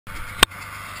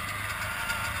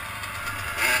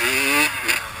Hey,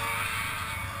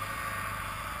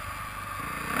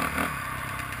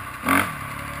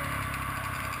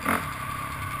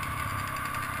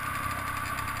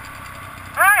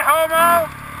 homo!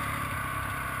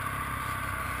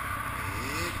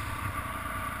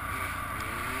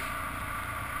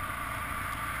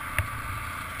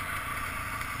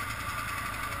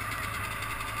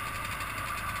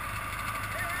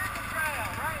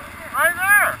 Right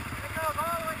there! It goes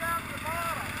all the way down to the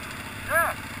bottom.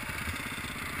 Yeah.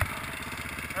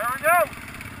 There we go.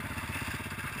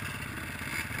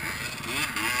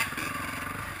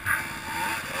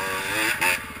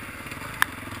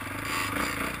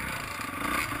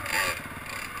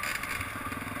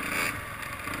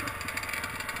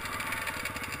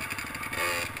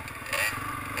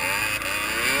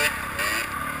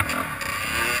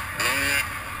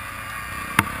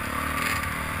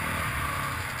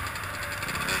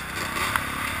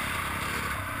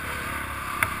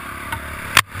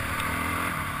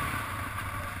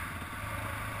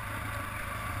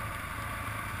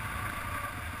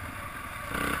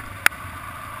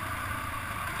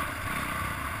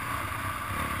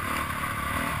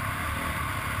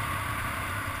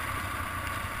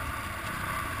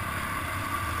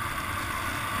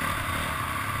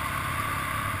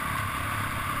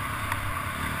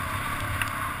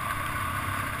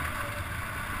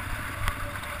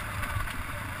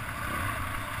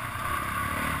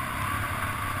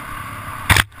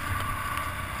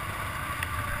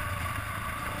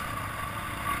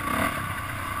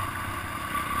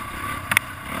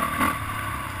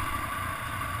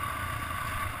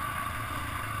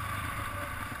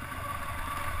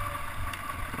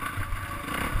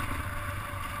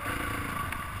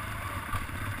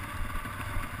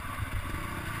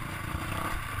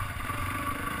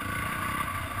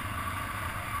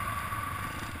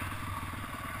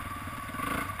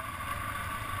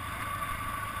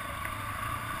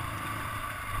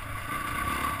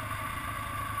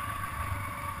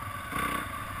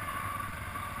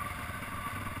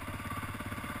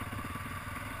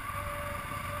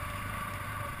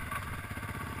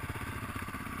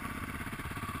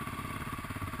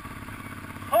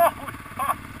 Holy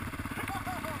fuck!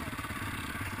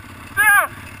 Dude!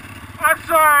 I'm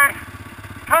sorry.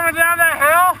 Coming down that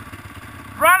hill,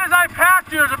 right as I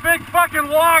passed you, there's a big fucking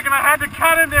log and I had to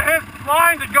cut into his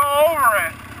line to go over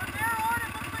it.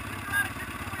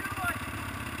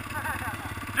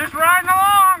 Just riding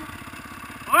along.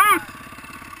 Loose.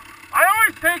 I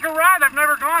always take a ride. I've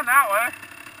never gone that way.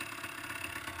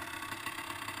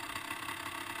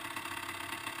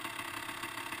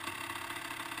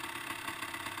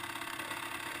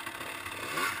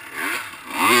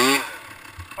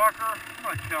 Fucker, I'm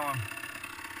gonna kill him.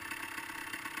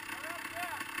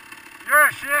 You're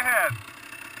a shithead.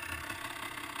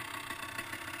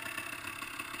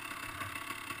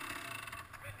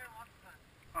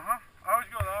 I always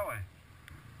go that way.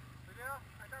 We do?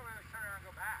 I thought we were turn around and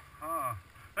go back.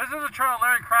 This is the trail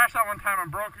Larry crashed on one time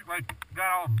and broke, like,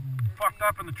 got all fucked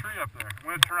up in the tree up there.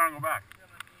 We had to turn around and go back.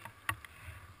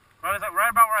 Right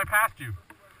about where I passed you.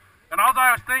 And all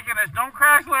I was thinking is, don't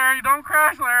crash, Larry, don't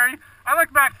crash, Larry. I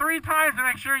looked back 3 times to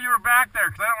make sure you were back there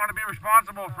because I don't want to be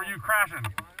responsible for you crashing.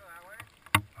 You want to go that way?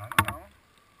 I don't know.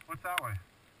 What's that way? I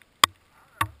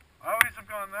don't know. I always have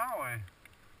gone that way.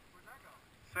 Where'd that go?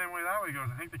 Same way that way goes.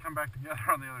 I think they come back together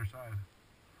on the other side.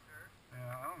 Sure.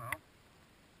 Yeah, I don't know.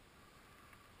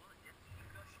 Well, you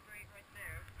go straight right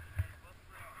there. And go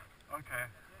through. Okay.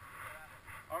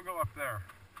 I'll go up there.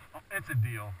 Oh, it's a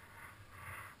deal.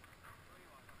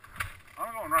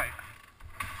 I'm going right.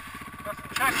 Let's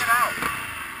check it out.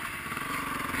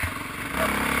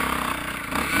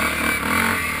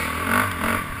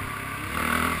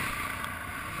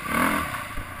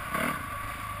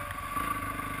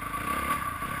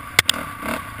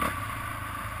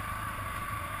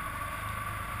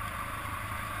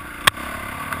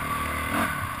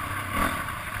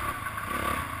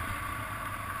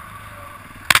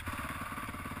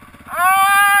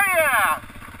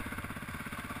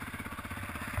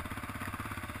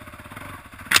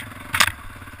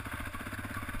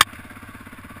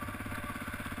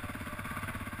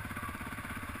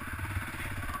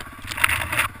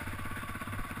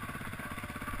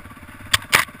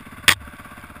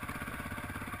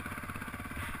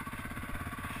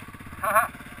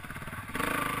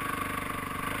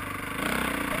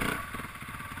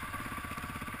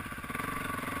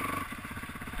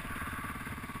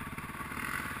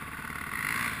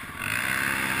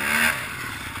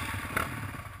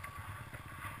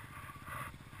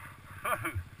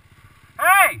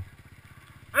 Hey!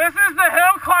 This is the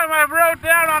hill climb I rode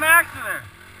down on accident.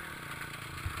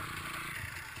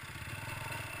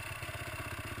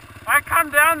 I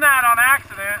come down that on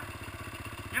accident.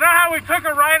 You know how we took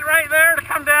a right there to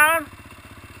come down?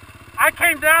 I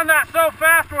came down that so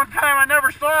fast one time I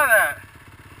never saw that.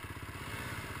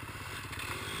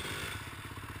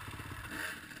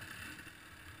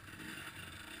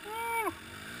 Woo.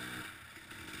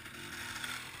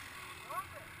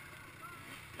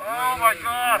 Oh my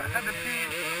God, I had to pee.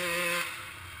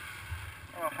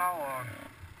 Oh, how long?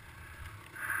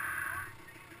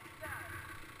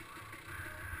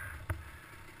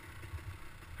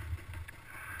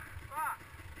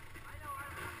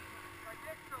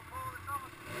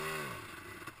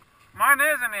 Mine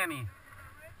isn't any.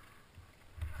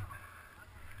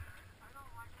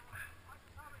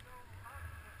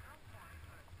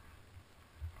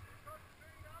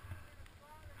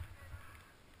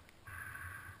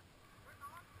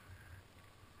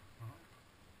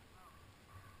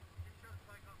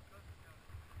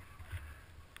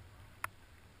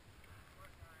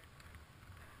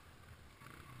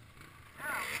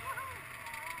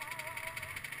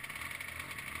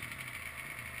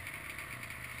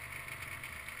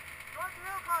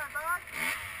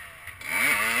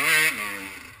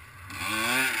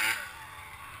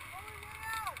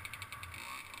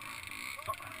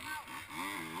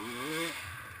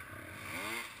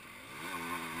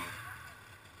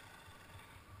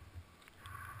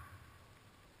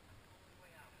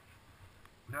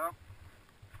 Yep.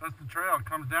 That's the trail. It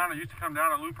comes down. It used to come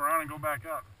down and loop around and go back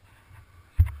up.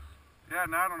 Yeah,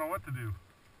 now I don't know what to do.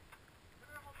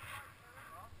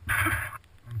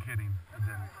 I'm kidding. I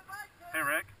didn't. Hey,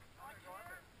 Rick.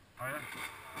 Oh, yeah?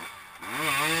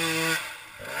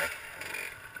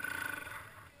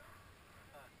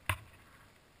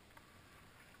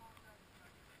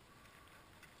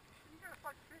 You got a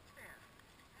fucking fish stand.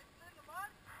 It's in the mud?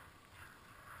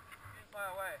 It's my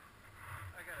way.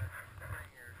 I gotta bring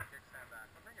your kickstand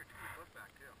back. I'll bring your book back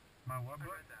too. My what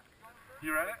book? I read that.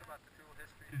 You read it? About the tool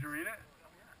history. Did you read it? Oh,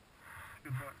 yeah. It's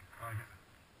a good book. I like it.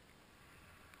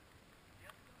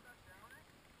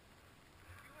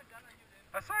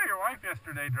 I saw your wife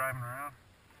yesterday driving around.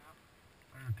 Yeah.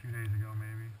 Maybe 2 days ago,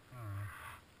 maybe. I don't know.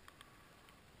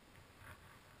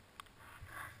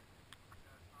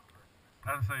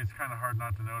 I'd say it's kind of hard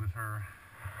not to notice her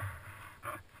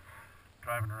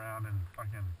driving around in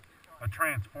fucking a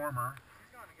transformer.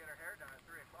 She's going to get her hair done at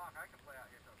 3 o'clock. I can play out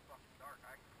here till it's fucking dark.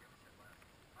 I can give a shit less.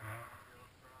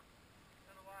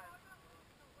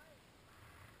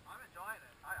 I'm enjoying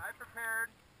it. I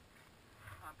prepared.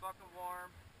 I'm fucking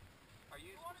warm. Are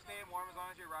you staying warm as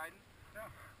long as you're riding? Yeah.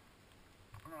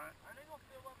 I'm alright. I think I'll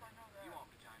fill up, I know that. You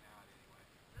won't vagina out anyway.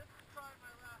 This is probably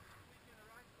my last weekend of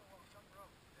riding school on some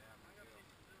roads. Yeah, I got things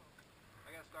to do.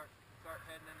 I gotta start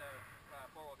heading into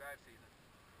four-wheel drive season.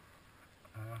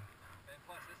 And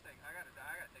plus this thing, I gotta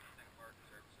take this thing apart and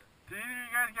service it. Did either of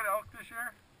you guys get elk this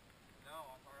year?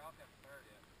 No, our elk hasn't started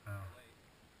yet. Oh. We're late.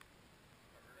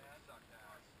 That sucked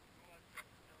ass.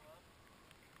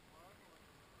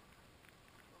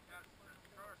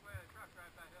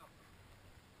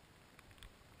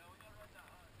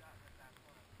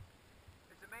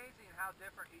 It's amazing how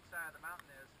different each side of the mountain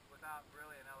is without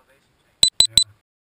really an elevation change. Yeah.